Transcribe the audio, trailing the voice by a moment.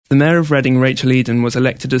The Mayor of Reading, Rachel Eden, was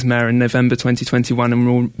elected as Mayor in November 2021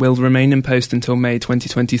 and will remain in post until May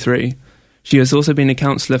 2023. She has also been a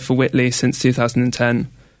councillor for Whitley since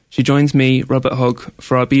 2010. She joins me, Robert Hogg,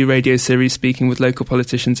 for our B Radio series Speaking with Local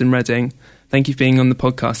Politicians in Reading. Thank you for being on the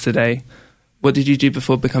podcast today. What did you do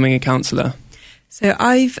before becoming a councillor? So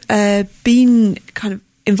I've been kind of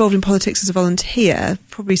involved in politics as a volunteer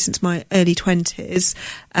probably since my early 20s.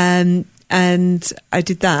 And I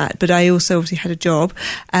did that, but I also obviously had a job,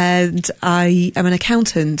 and I am an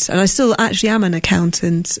accountant, and I still actually am an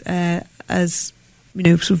accountant as, you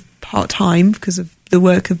know, sort of part-time, because of the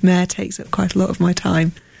work of Mayor takes up quite a lot of my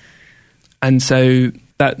time. And so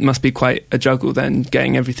that must be quite a juggle then,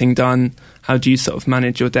 getting everything done. How do you sort of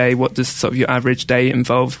manage your day? What does sort of your average day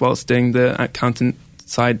involve whilst doing the accountant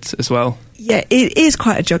side as well? Yeah, it is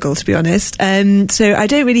quite a juggle, to be honest. So I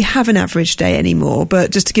don't really have an average day anymore, but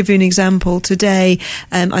just to give you an example, today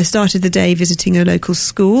I started the day visiting a local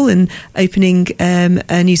school and opening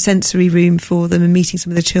a new sensory room for them and meeting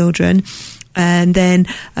some of the children. And then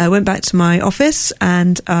I went back to my office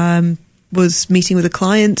and was meeting with a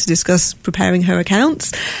client to discuss preparing her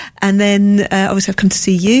accounts. And then obviously I've come to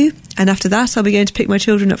see you. And after that, I'll be going to pick my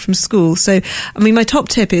children up from school. So, I mean, my top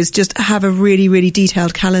tip is just have a really, really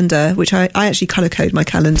detailed calendar, which I actually colour code my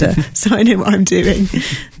calendar, so I know what I'm doing.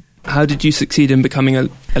 How did you succeed in becoming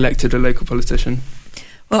elected a local politician?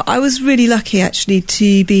 Well, I was really lucky, actually,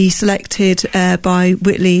 to be selected by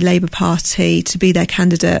Whitley Labour Party to be their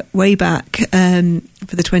candidate way back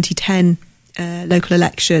for the 2010 local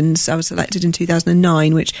elections. I was elected in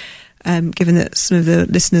 2009, which, given that some of the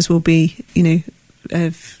listeners will be, you know,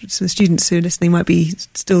 some students who are listening might be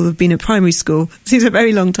still have been at primary school. It seems a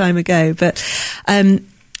very long time ago, but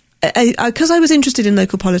because I was interested in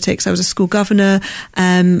local politics, I was a school governor,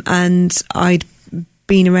 and I'd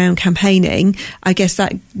been around campaigning. I guess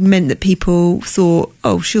that meant that people thought,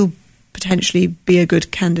 oh, she'll potentially be a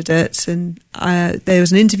good candidate, and there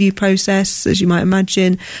was an interview process, as you might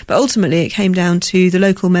imagine, but ultimately it came down to the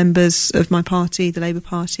local members of my party, the Labour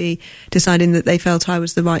Party, deciding that they felt I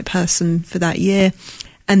was the right person for that year.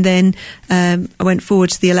 And then I went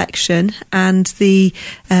forward to the election, and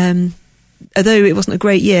although it wasn't a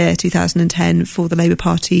great year, 2010, for the Labour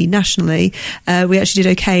Party nationally, we actually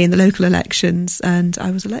did okay in the local elections, and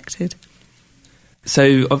I was elected.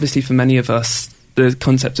 So obviously for many of us, the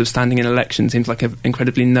concept of standing in election seems like an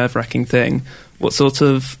incredibly nerve-wracking thing. What sort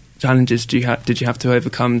of challenges did you have to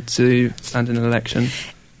overcome to stand in an election?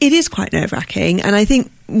 It is quite nerve-wracking, and I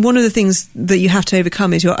think one of the things that you have to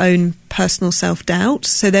overcome is your own personal self-doubt.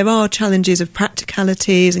 So there are challenges of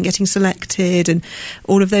practicalities and getting selected and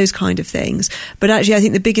all of those kind of things. But actually, I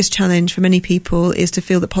think the biggest challenge for many people is to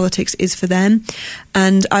feel that politics is for them.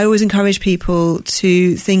 And I always encourage people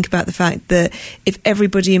to think about the fact that if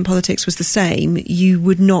everybody in politics was the same, you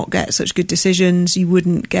would not get such good decisions, you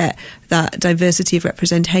wouldn't get that diversity of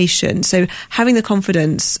representation. So having the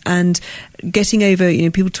confidence and getting over, you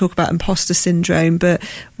know, people talk about imposter syndrome, but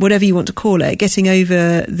whatever you want to call it, getting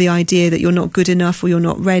over the idea that you're not good enough or you're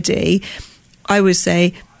not ready, I would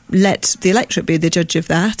say let the electorate be the judge of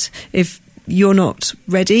that. If you're not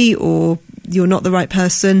ready or you're not the right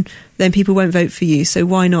person, then people won't vote for you. So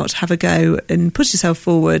why not have a go and put yourself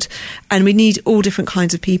forward? And we need all different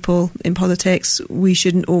kinds of people in politics. We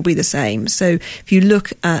shouldn't all be the same. So if you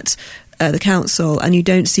look at the council and you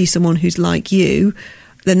don't see someone who's like you,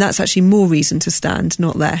 then that's actually more reason to stand,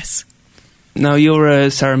 not less. Now, you're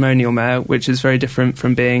a ceremonial mayor, which is very different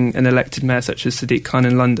from being an elected mayor such as Sadiq Khan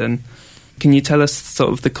in London. Can you tell us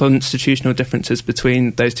sort of the constitutional differences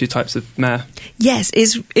between those two types of mayor? Yes,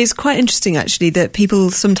 it's quite interesting, actually, that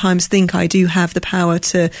people sometimes think I do have the power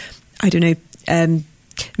to, I don't know,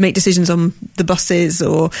 make decisions on the buses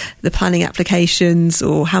or the planning applications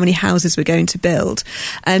or how many houses we're going to build.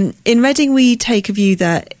 In Reading, we take a view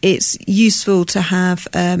that it's useful to have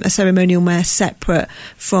a ceremonial mayor separate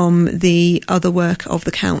from the other work of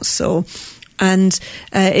the council. And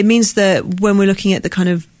it means that when we're looking at the kind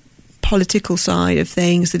of political side of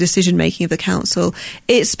things, the decision making of the council,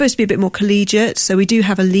 it's supposed to be a bit more collegiate. So we do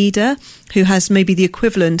have a leader who has maybe the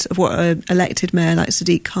equivalent of what an elected mayor like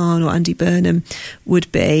Sadiq Khan or Andy Burnham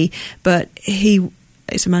would be, but he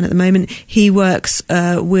is a man at the moment. He works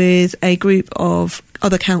with a group of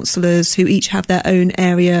other councillors who each have their own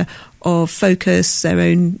area of focus, their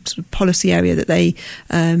own sort of policy area that they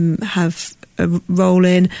have a role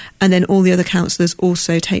in, and then all the other councillors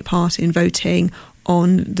also take part in voting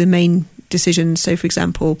on the main decisions. So, for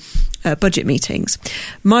example, budget meetings.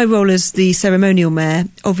 My role as the ceremonial mayor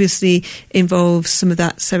obviously involves some of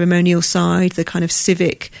that ceremonial side, the kind of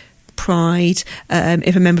civic pride.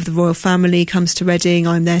 If a member of the royal family comes to Reading,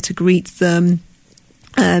 I'm there to greet them.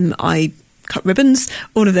 I cut ribbons,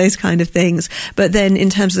 all of those kind of things. But then in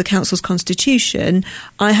terms of the council's constitution,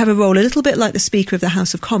 I have a role a little bit like the Speaker of the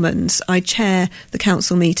House of Commons. I chair the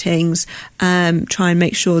council meetings, try and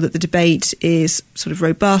make sure that the debate is sort of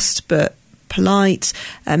robust but polite,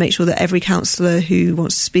 make sure that every councillor who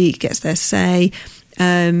wants to speak gets their say.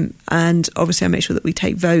 And obviously I make sure that we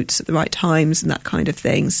take votes at the right times and that kind of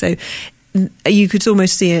thing. So you could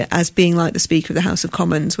almost see it as being like the Speaker of the House of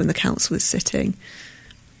Commons when the council is sitting.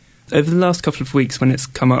 Over the last couple of weeks, when it's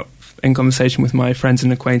come up in conversation with my friends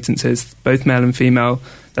and acquaintances, both male and female,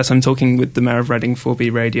 that I'm talking with the Mayor of Reading 4B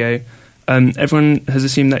Radio, everyone has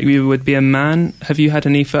assumed that you would be a man. Have you had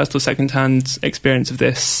any first or second-hand experience of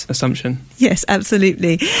this assumption? Yes,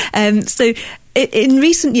 absolutely. So in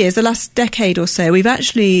recent years, the last decade or so, we've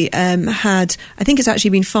actually had, I think it's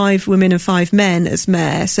actually been 5 women and 5 men as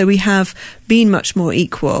mayor. So we have been much more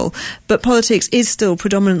equal. But politics is still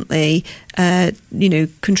predominantly,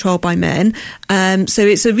 controlled by men. So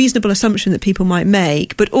it's a reasonable assumption that people might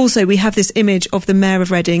make. But also we have this image of the Mayor of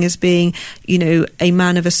Reading as being, a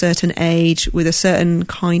man of a certain age with a certain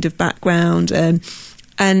kind of background.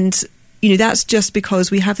 And that's just because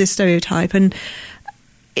we have this stereotype. And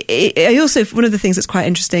I also, one of the things that's quite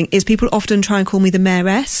interesting is people often try and call me the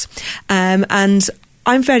mayoress, and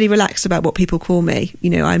I'm fairly relaxed about what people call me.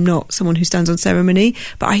 I'm not someone who stands on ceremony,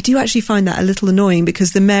 but I do actually find that a little annoying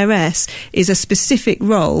because the mayoress is a specific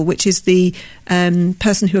role, which is the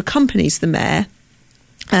person who accompanies the mayor,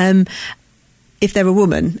 if they're a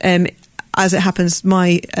woman. As it happens,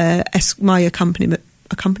 my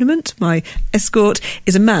escort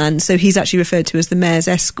is a man, so he's actually referred to as the mayor's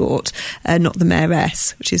escort, not the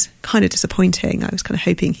mayoress, which is kind of disappointing. I was kind of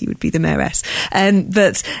hoping he would be the mayoress.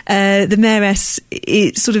 But the mayoress,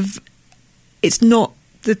 it's not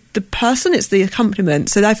the person, it's the accompaniment.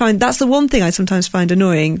 So I find that's the one thing I sometimes find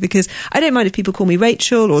annoying, because I don't mind if people call me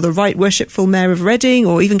Rachel or the Right Worshipful Mayor of Reading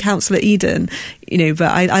or even Councillor Eden, but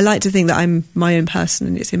I like to think that I'm my own person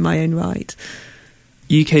and it's in my own right.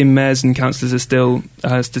 UK mayors and councillors are still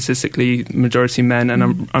statistically majority men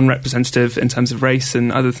and unrepresentative in terms of race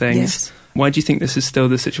and other things. Yes. Why do you think this is still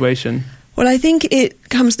the situation? Well, I think it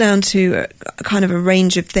comes down to a kind of a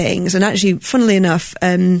range of things. And actually, funnily enough,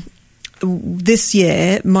 this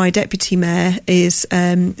year, my deputy mayor is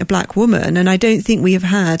a black woman. And I don't think we have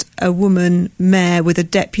had a woman mayor with a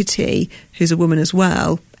deputy who's a woman as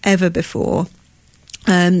well ever before.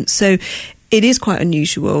 So it is quite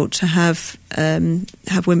unusual to have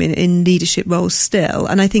women in leadership roles still,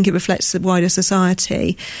 and I think it reflects the wider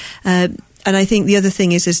society. And I think the other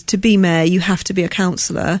thing is to be mayor, you have to be a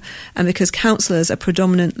councillor, and because councillors are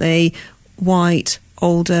predominantly white,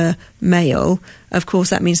 older, male, of course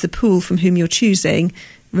that means the pool from whom you're choosing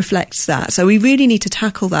reflects that. So we really need to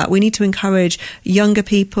tackle that. We need to encourage younger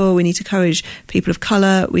people, we need to encourage people of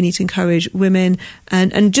colour, we need to encourage women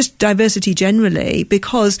and just diversity generally,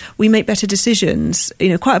 because we make better decisions,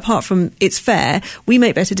 quite apart from it's fair, we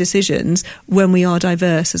make better decisions when we are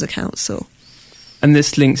diverse as a council. And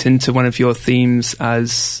this links into one of your themes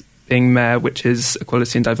as being mayor, which is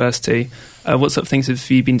equality and diversity. What sort of things have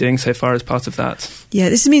you been doing so far as part of that? Yeah,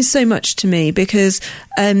 this means so much to me because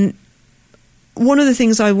one of the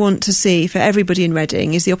things I want to see for everybody in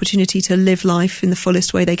Reading is the opportunity to live life in the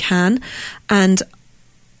fullest way they can. And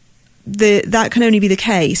that can only be the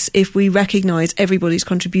case if we recognise everybody's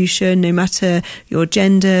contribution, no matter your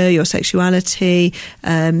gender, your sexuality,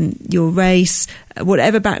 your race,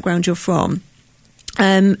 whatever background you're from.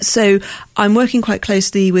 So I'm working quite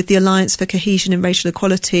closely with the Alliance for Cohesion and Racial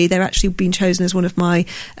Equality. They're actually been chosen as one of my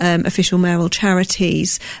official mayoral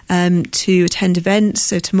charities to attend events.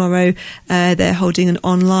 So tomorrow they're holding an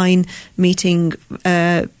online meeting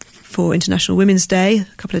for International Women's Day,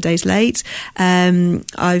 a couple of days late.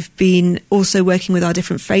 I've been also working with our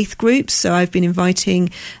different faith groups, so I've been inviting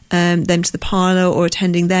them to the parlour or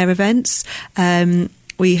attending their events.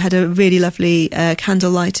 We had a really lovely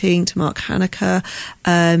candle lighting to mark Hanukkah.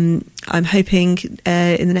 I'm hoping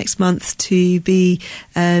in the next month to be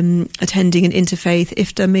attending an interfaith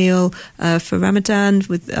iftar meal for Ramadan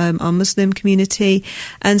with our Muslim community.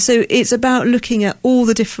 And so it's about looking at all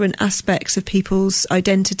the different aspects of people's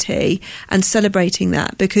identity and celebrating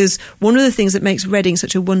that, because one of the things that makes Reading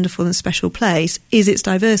such a wonderful and special place is its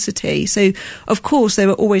diversity. So, of course, there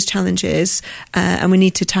are always challenges and we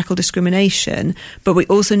need to tackle discrimination, but we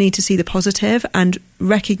also need to see the positive and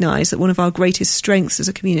recognise that one of our greatest strengths as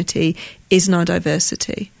a community is in our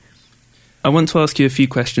diversity. I want to ask you a few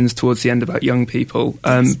questions towards the end about young people,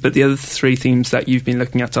 but the other 3 themes that you've been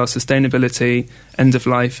looking at are sustainability, end of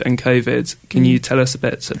life and COVID. Can you tell us a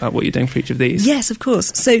bit about what you're doing for each of these? Yes, of course.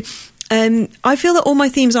 So I feel that all my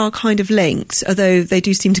themes are kind of linked, although they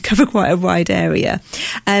do seem to cover quite a wide area.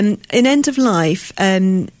 In End of Life,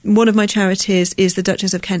 one of my charities is the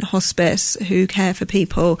Duchess of Kent Hospice, who care for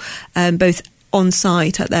people both on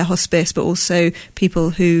site at their hospice, but also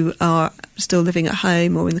people who are still living at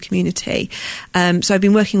home or in the community. So I've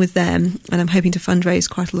been working with them, and I'm hoping to fundraise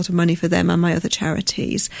quite a lot of money for them and my other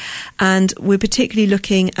charities. And we're particularly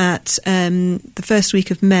looking at the first week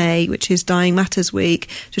of May, which is Dying Matters Week,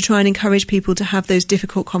 to try and encourage people to have those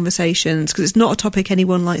difficult conversations, because it's not a topic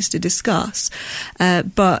anyone likes to discuss.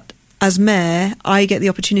 But as mayor, I get the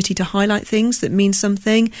opportunity to highlight things that mean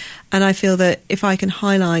something, and I feel that if I can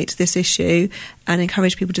highlight this issue and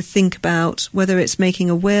encourage people to think about whether it's making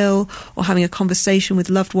a will or having a conversation with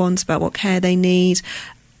loved ones about what care they need,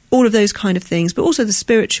 all of those kind of things, but also the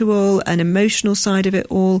spiritual and emotional side of it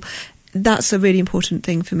all, that's a really important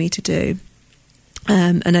thing for me to do.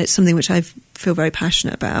 And it's something which I feel very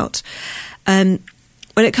passionate about. When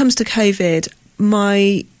it comes to COVID,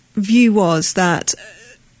 my view was that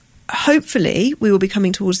hopefully we will be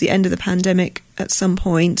coming towards the end of the pandemic at some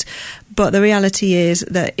point, but the reality is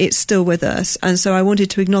that it's still with us. And so I wanted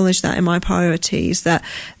to acknowledge that in my priorities, that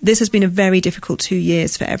this has been a very difficult 2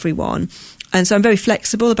 years for everyone. And so I'm very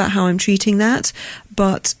flexible about how I'm treating that,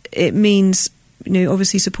 but it means,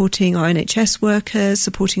 obviously supporting our NHS workers,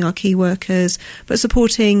 supporting our key workers, but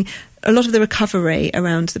supporting a lot of the recovery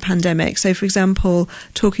around the pandemic. So, for example,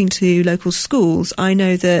 talking to local schools, I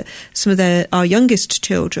know that some of our youngest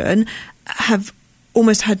children have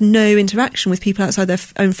almost had no interaction with people outside their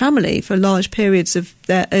own family for large periods of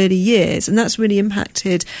their early years, and that's really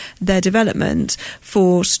impacted their development.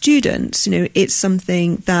 For students, it's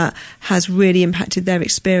something that has really impacted their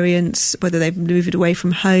experience, whether they've moved away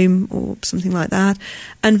from home or something like that.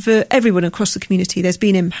 And for everyone across the community, there's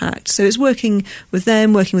been impact. So it's working with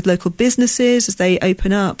them, working with local businesses as they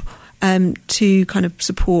open up, to kind of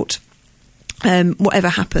support whatever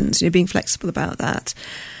happens, being flexible about that.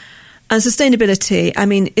 And sustainability,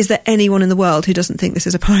 is there anyone in the world who doesn't think this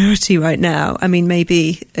is a priority right now?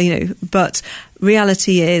 Maybe, but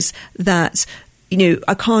reality is that,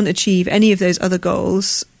 I can't achieve any of those other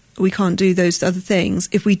goals. We can't do those other things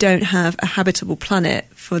if we don't have a habitable planet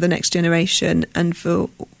for the next generation and for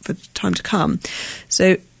time to come.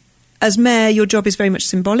 So as mayor, your job is very much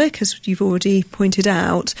symbolic, as you've already pointed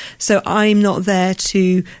out. So I'm not there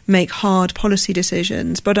to make hard policy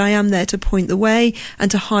decisions, but I am there to point the way and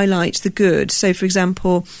to highlight the good. So, for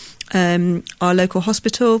example, our local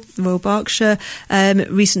hospital, Royal Berkshire,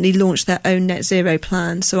 recently launched their own net zero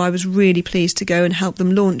plan. So I was really pleased to go and help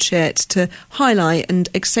them launch it, to highlight and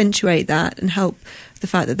accentuate that and help the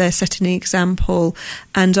fact that they're setting an example.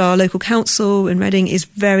 And our local council in Reading is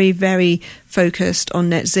very, very focused on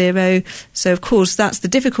net zero. So, of course, that's the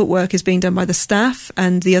difficult work is being done by the staff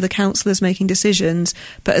and the other councillors making decisions.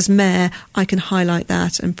 But as mayor, I can highlight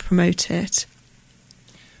that and promote it.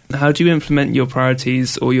 How do you implement your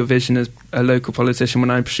priorities or your vision as a local politician when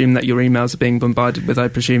I presume that your emails are being bombarded with,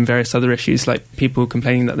 various other issues like people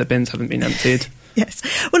complaining that their bins haven't been emptied? Yes.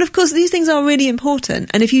 Well, of course, these things are really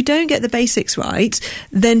important. And if you don't get the basics right,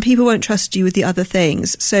 then people won't trust you with the other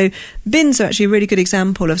things. So bins are actually a really good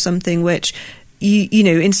example of something which,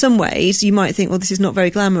 in some ways you might think, well, this is not very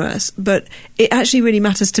glamorous, but it actually really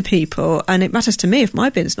matters to people. And it matters to me if my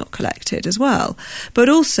bin's not collected as well. But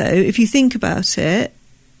also, if you think about it,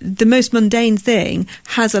 the most mundane thing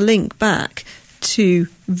has a link back to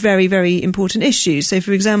very, very important issues. So,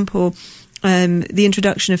 for example, the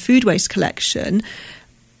introduction of food waste collection,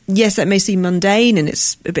 yes, that may seem mundane and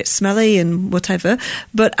it's a bit smelly and whatever,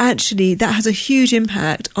 but actually that has a huge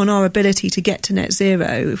impact on our ability to get to net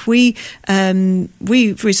zero. If we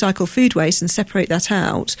recycle food waste and separate that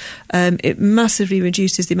out, it massively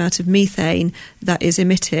reduces the amount of methane that is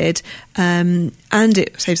emitted, and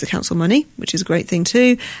it saves the council money, which is a great thing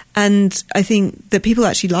too. And I think that people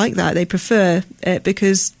actually like that. They prefer it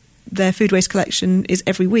because their food waste collection is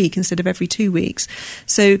every week instead of every 2 weeks.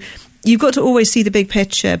 So you've got to always see the big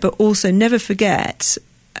picture, but also never forget,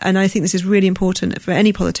 and I think this is really important for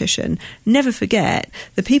any politician, never forget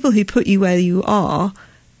the people who put you where you are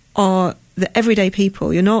the everyday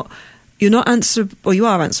people. You're not answerable, or you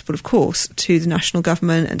are answerable, of course, to the national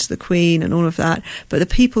government and to the Queen and all of that, but the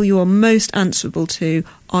people you are most answerable to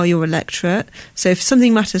are your electorate. So if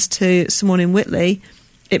something matters to someone in Whitley,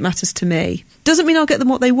 it matters to me. Doesn't mean I'll get them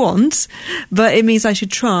what they want, but it means I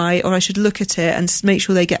should try, or I should look at it and make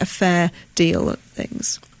sure they get a fair deal at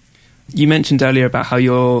things. You mentioned earlier about how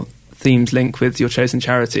your themes link with your chosen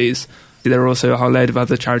charities. There are also a whole load of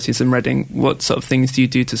other charities in Reading. What sort of things do you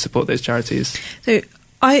do to support those charities? So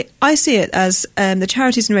I see it as the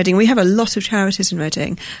charities in Reading. We have a lot of charities in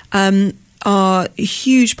Reading. Are a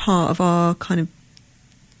huge part of our kind of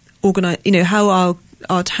how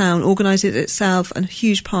our town organises itself, and a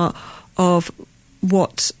huge part of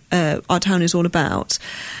what our town is all about.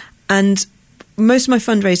 And most of my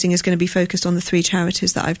fundraising is going to be focused on the 3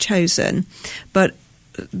 charities that I've chosen. But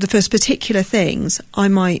for particular things, I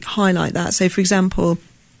might highlight that. So, for example,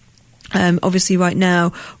 obviously right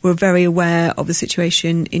now we're very aware of the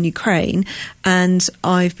situation in Ukraine, and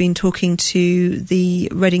I've been talking to the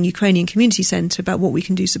Reading Ukrainian Community Centre about what we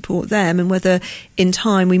can do to support them, and whether in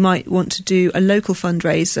time we might want to do a local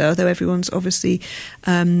fundraiser, though everyone's obviously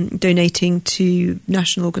donating to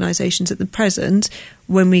national organisations at the present.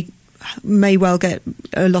 When we may well get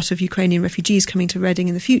a lot of Ukrainian refugees coming to Reading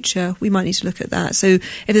in the future, we might need to look at that. So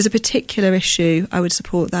if there's a particular issue, I would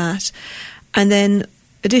support that. And then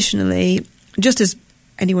additionally, just as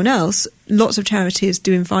anyone else, lots of charities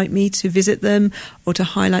do invite me to visit them or to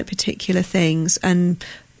highlight particular things. And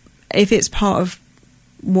if it's part of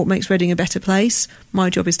what makes Reading a better place, my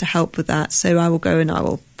job is to help with that. So I will go and I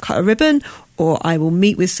will cut a ribbon, or I will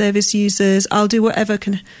meet with service users. I'll do whatever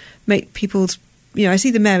can make people's, I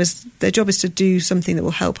see the mayor as their job is to do something that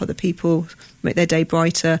will help other people, make their day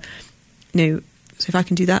brighter. So if I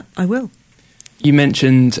can do that, I will. You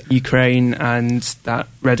mentioned Ukraine and that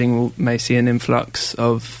Reading may see an influx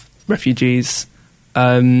of refugees.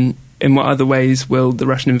 In what other ways will the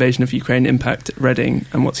Russian invasion of Ukraine impact Reading,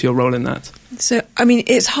 and what's your role in that? So,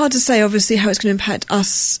 it's hard to say, obviously, how it's going to impact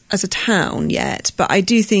us as a town yet, but I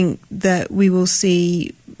do think that we will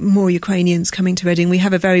see more Ukrainians coming to Reading. We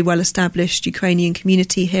have a very well-established Ukrainian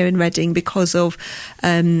community here in Reading because of,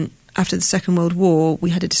 after the Second World War, we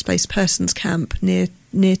had a displaced persons camp near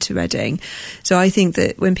to Reading. So I think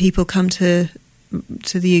that when people come to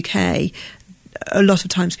the UK, a lot of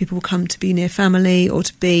times people will come to be near family, or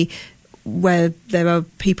to be where there are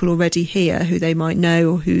people already here who they might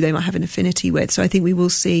know or who they might have an affinity with. So I think we will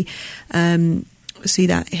see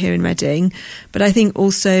that here in Reading. But I think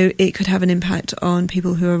also it could have an impact on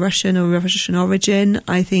people who are Russian or Russian origin.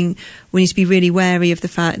 I think we need to be really wary of the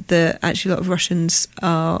fact that actually a lot of Russians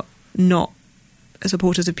are not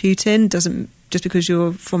supporters of Putin. Just because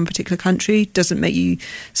you're from a particular country doesn't make you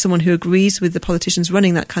someone who agrees with the politicians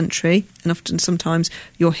running that country. And often, sometimes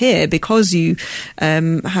you're here because you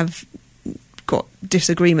have got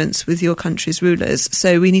disagreements with your country's rulers.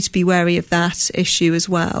 So we need to be wary of that issue as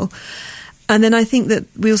well. And then I think that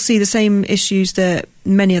we'll see the same issues that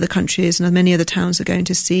many other countries and many other towns are going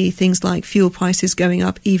to see, things like fuel prices going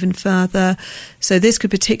up even further. So this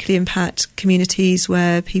could particularly impact communities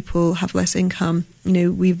where people have less income.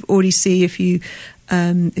 We've already see if you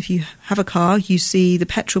have a car, you see the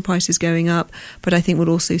petrol prices going up, but I think we'll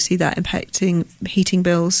also see that impacting heating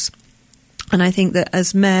bills. And I think that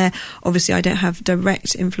as mayor, obviously I don't have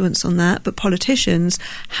direct influence on that, but politicians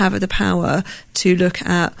have the power to look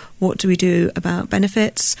at what do we do about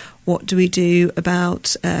benefits, what do we do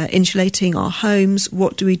about insulating our homes,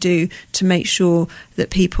 what do we do to make sure that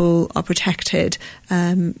people are protected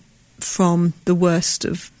from the worst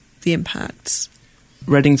of the impacts.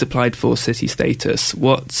 Reading's applied for city status.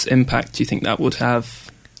 What impact do you think that would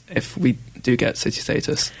have if we do get city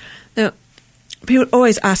status? Now, people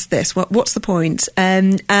always ask this, what's the point?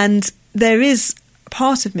 And there is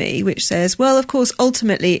part of me which says, well, of course,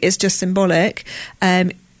 ultimately it's just symbolic.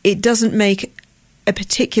 It doesn't make a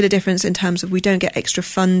particular difference in terms of we don't get extra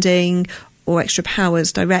funding or extra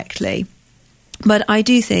powers directly. But I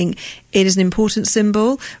do think it is an important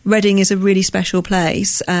symbol. Reading is a really special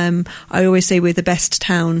place. I always say we're the best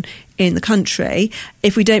town in the country.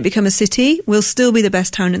 If we don't become a city, we'll still be the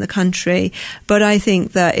best town in the country. But I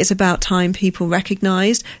think that it's about time people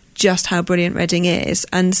recognise just how brilliant Reading is.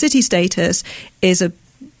 And city status is a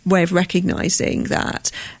way of recognising that.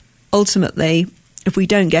 Ultimately, if we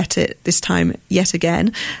don't get it this time yet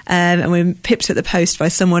again, and we're pipped at the post by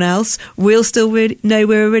someone else, we'll still know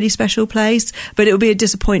we're a really special place. But it will be a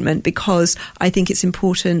disappointment because I think it's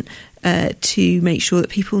important to make sure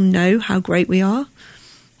that people know how great we are.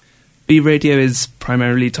 B Radio is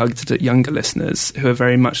primarily targeted at younger listeners who are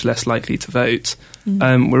very much less likely to vote.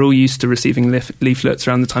 We're all used to receiving leaflets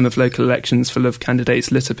around the time of local elections full of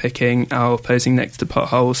candidates litter picking or posing next to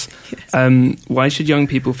potholes. Yes. Why should young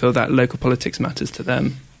people feel that local politics matters to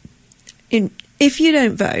them? If you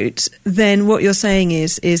don't vote, then what you're saying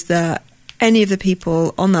is that any of the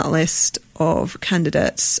people on that list of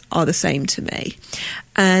candidates are the same to me.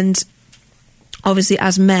 And obviously,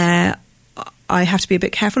 as mayor, I have to be a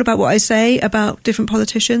bit careful about what I say about different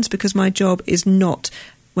politicians because my job is not,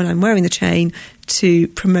 when I'm wearing the chain, to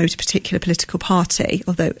promote a particular political party,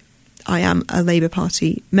 although I am a Labour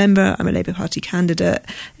Party member, I'm a Labour Party candidate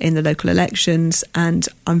in the local elections, and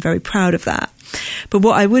I'm very proud of that. But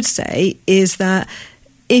what I would say is that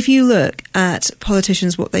if you look at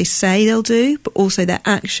politicians, what they say they'll do, but also their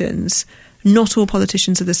actions, not all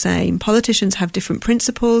politicians are the same. Politicians have different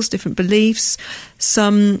principles, different beliefs.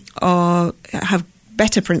 Some have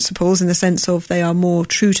better principles in the sense of they are more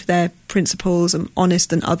true to their principles and honest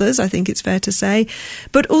than others, I think it's fair to say.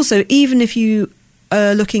 But also, even if you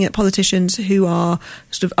looking at politicians who are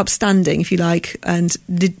sort of upstanding, if you like, and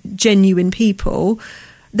genuine people,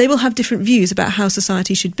 they will have different views about how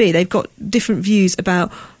society should be. They've got different views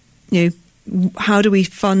about, how do we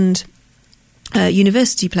fund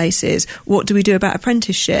university places? What do we do about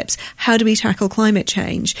apprenticeships? How do we tackle climate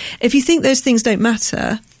change? If you think those things don't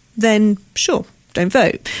matter, then sure, don't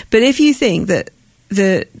vote. But if you think that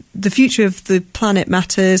the future of the planet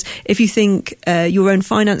matters, if you think your own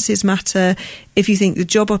finances matter, if you think the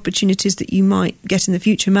job opportunities that you might get in the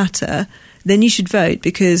future matter, then you should vote,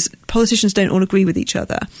 because politicians don't all agree with each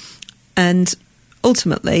other. And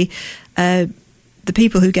ultimately, the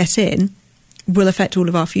people who get in will affect all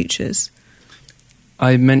of our futures.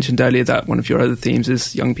 I mentioned earlier that one of your other themes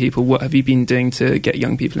is young people. What have you been doing to get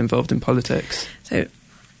young people involved in politics? So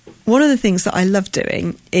one of the things that I love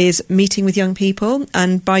doing is meeting with young people.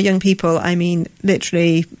 And by young people, I mean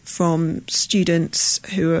literally from students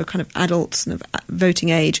who are kind of adults and of voting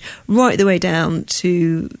age, right the way down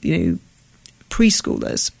to,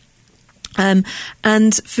 preschoolers.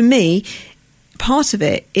 And for me, part of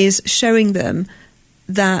it is showing them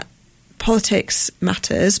that politics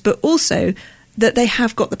matters, but also that they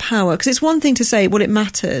have got the power. Because it's one thing to say, well, it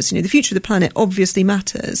matters. The future of the planet obviously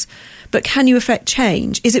matters. But can you affect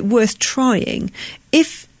change? Is it worth trying?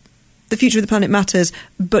 If the future of the planet matters,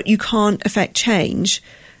 but you can't affect change,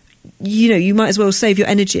 you might as well save your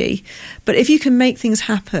energy. But if you can make things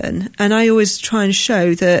happen, and I always try and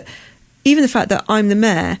show that even the fact that I'm the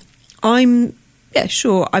mayor,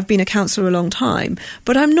 sure, I've been a councillor a long time,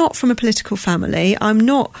 but I'm not from a political family. I'm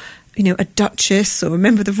not a duchess or a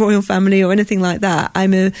member of the royal family or anything like that. I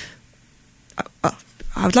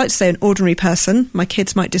would like to say an ordinary person. My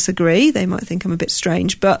kids might disagree. They might think I'm a bit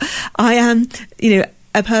strange, but I am,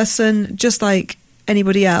 a person just like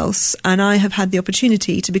anybody else, and I have had the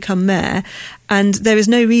opportunity to become mayor, and there is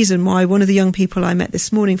no reason why one of the young people I met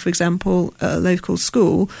this morning, for example, at a local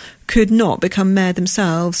school, could not become mayor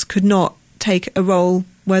themselves, could not take a role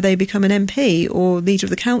where they become an MP or leader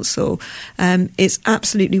of the council. It's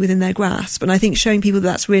absolutely within their grasp. And I think showing people that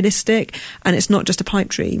that's realistic and it's not just a pipe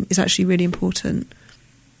dream is actually really important.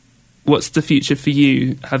 What's the future for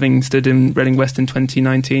you, having stood in Reading West in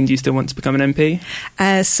 2019? Do you still want to become an MP?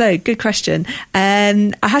 So, good question.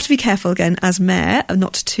 I have to be careful again as mayor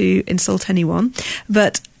not to insult anyone,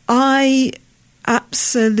 but I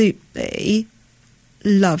absolutely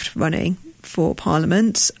loved running for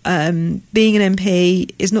Parliament. Being an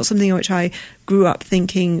MP is not something which I grew up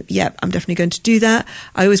thinking, yep, I'm definitely going to do that.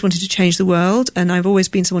 I always wanted to change the world, and I've always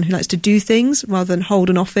been someone who likes to do things rather than hold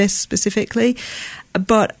an office specifically.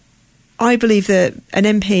 But I believe that an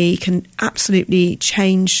MP can absolutely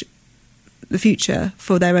change the future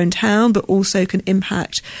for their own town, but also can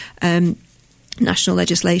impact national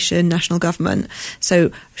legislation, national government.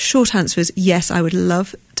 So short answer is yes, I would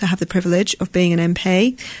love to have the privilege of being an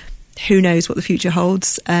MP. Who knows what the future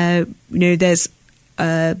holds? There's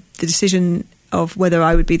the decision of whether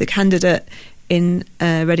I would be the candidate in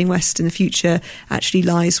Reading West in the future actually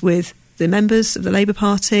lies with the members of the Labour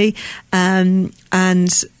Party, and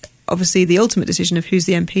obviously the ultimate decision of who's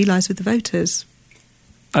the MP lies with the voters.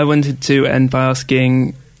 I wanted to end by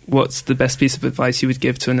asking, what's the best piece of advice you would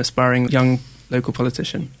give to an aspiring young local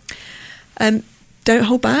politician? Don't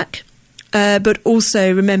hold back, but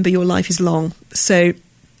also remember your life is long. So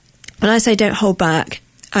when I say don't hold back,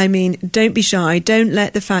 I mean don't be shy. Don't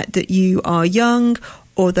let the fact that you are young,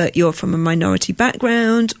 or that you're from a minority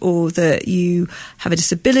background, or that you have a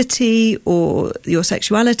disability, or your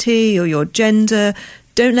sexuality, or your gender,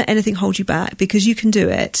 don't let anything hold you back, because you can do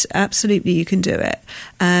it. Absolutely, you can do it.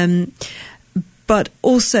 But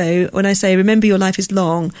also, when I say remember your life is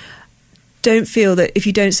long, don't feel that if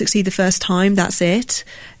you don't succeed the first time, that's it.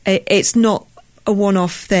 It's not a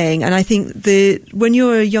one-off thing. And I think when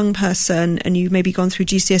you're a young person and you've maybe gone through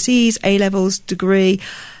GCSEs, A-levels, degree,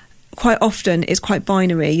 quite often it's quite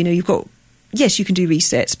binary. You've got, yes, you can do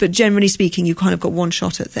resits, but generally speaking, you've kind of got one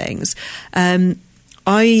shot at things.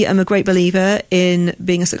 I am a great believer in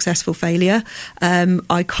being a successful failure.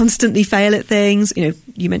 I constantly fail at things.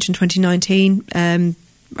 You mentioned 2019.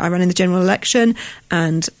 I ran in the general election,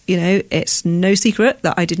 and, it's no secret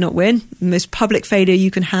that I did not win. The most public failure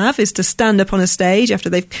you can have is to stand up on a stage after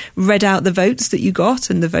they've read out the votes that you got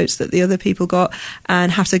and the votes that the other people got,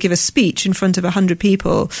 and have to give a speech in front of 100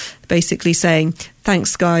 people, basically saying,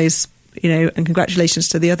 thanks, guys, and congratulations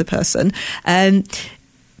to the other person.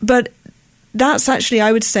 But that's actually,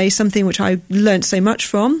 I would say, something which I learned so much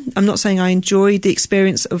from. I'm not saying I enjoyed the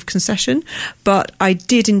experience of concession, but I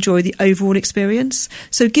did enjoy the overall experience.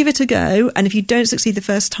 So give it a go, and if you don't succeed the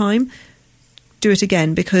first time, do it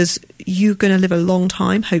again, because you're going to live a long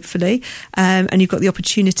time, hopefully, and you've got the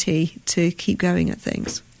opportunity to keep going at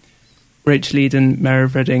things. Rachel Eden, Mayor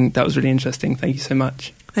of Reading, that was really interesting. Thank you so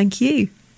much. Thank you.